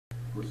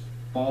was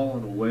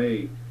falling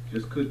away,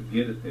 just couldn't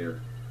get it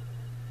there.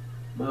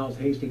 Miles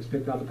Hastings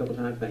picked off a couple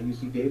times. That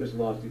UC Davis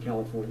lost to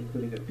California,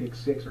 including a pick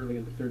 6 early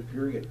in the 3rd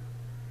period.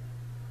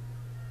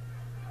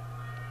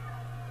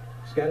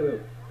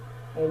 Skattebo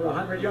over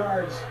 100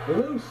 yards,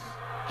 loose.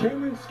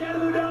 Cameron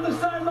Skattebo down the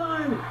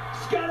sideline.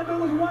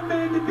 Skattebo was one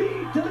man to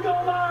beat to the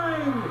goal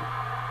line.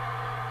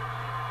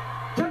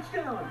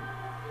 Touchdown.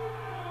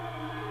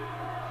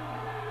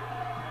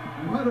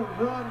 What a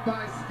run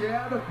by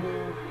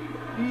Skattebo.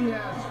 He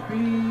has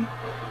speed,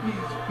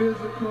 he's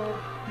physical,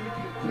 he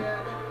can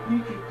catch, he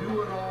can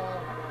do it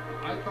all.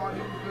 I thought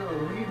he was going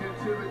to lead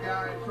into the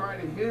guy and try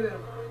to hit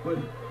him, but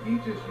he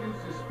just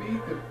used his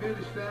speed to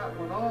finish that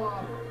one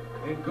off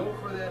and go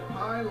for that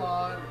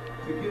pylon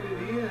to get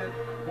it in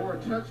for a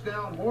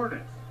touchdown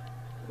Hornets.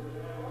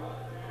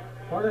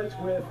 Hornets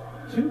with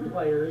 2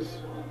 players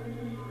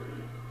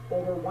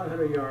over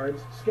 100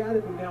 yards.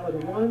 Skattebo now at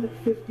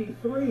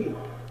 153.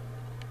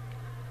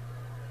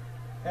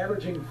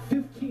 Averaging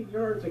 15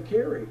 yards a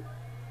carry.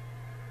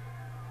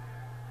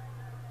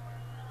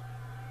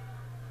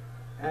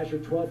 Asher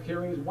 12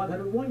 carries,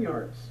 101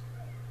 yards.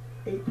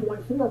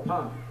 8.4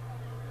 pop.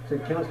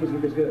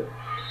 Sankowski's is good.